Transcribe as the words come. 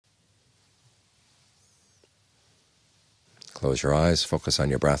Close your eyes, focus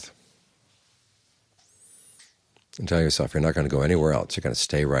on your breath, and tell yourself you're not going to go anywhere else. You're going to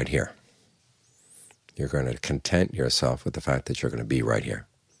stay right here. You're going to content yourself with the fact that you're going to be right here.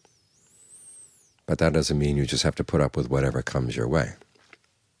 But that doesn't mean you just have to put up with whatever comes your way.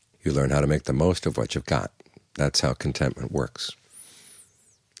 You learn how to make the most of what you've got. That's how contentment works.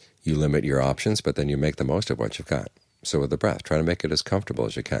 You limit your options, but then you make the most of what you've got. So with the breath, try to make it as comfortable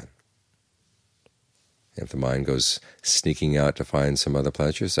as you can. If the mind goes sneaking out to find some other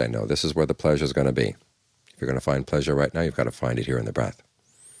pleasure, say, no, this is where the pleasure is going to be. If you're going to find pleasure right now, you've got to find it here in the breath.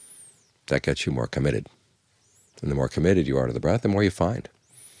 That gets you more committed. And the more committed you are to the breath, the more you find.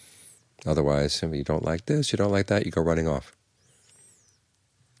 Otherwise, if you don't like this, you don't like that, you go running off.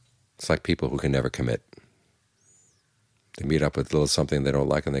 It's like people who can never commit. They meet up with a little something they don't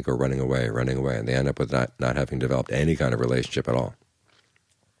like, and they go running away, and they end up with not having developed any kind of relationship at all.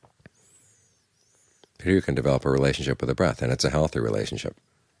 But here you can develop a relationship with the breath, and it's a healthy relationship.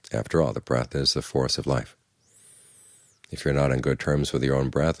 After all, the breath is the force of life. If you're not on good terms with your own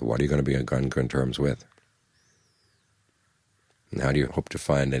breath, what are you going to be on good terms with? And how do you hope to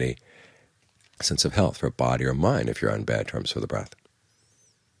find any sense of health for body or mind if you're on bad terms with the breath?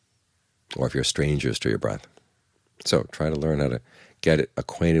 Or if you're strangers to your breath? So try to learn how to get it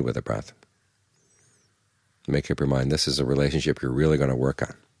acquainted with the breath. Make up your mind this is a relationship you're really going to work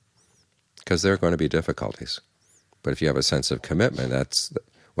on, because there are going to be difficulties. But if you have a sense of commitment, that's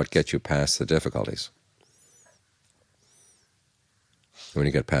what gets you past the difficulties. When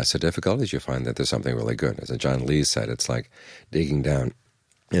you get past the difficulties, you find that there's something really good. As John Lee said, it's like digging down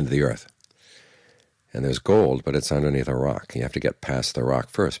into the earth. And there's gold, but it's underneath a rock. You have to get past the rock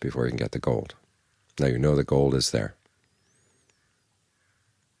first before you can get the gold. Now you know the gold is there.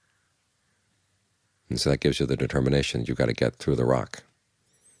 And so that gives you the determination you've got to get through the rock.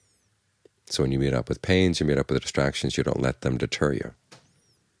 So when you meet up with pains, you meet up with distractions, you don't let them deter you.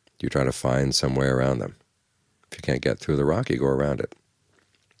 You try to find some way around them. If you can't get through the rock, you go around it.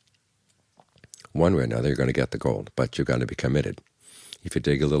 One way or another, you're going to get the gold, but you've got to be committed. If you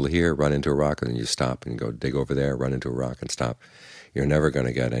dig a little here, run into a rock, and then you stop and go dig over there, run into a rock and stop, you're never going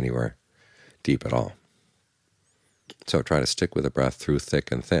to get anywhere deep at all. So try to stick with the breath through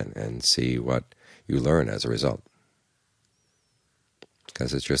thick and thin and see what you learn as a result.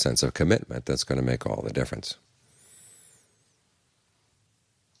 Because it's your sense of commitment that's going to make all the difference.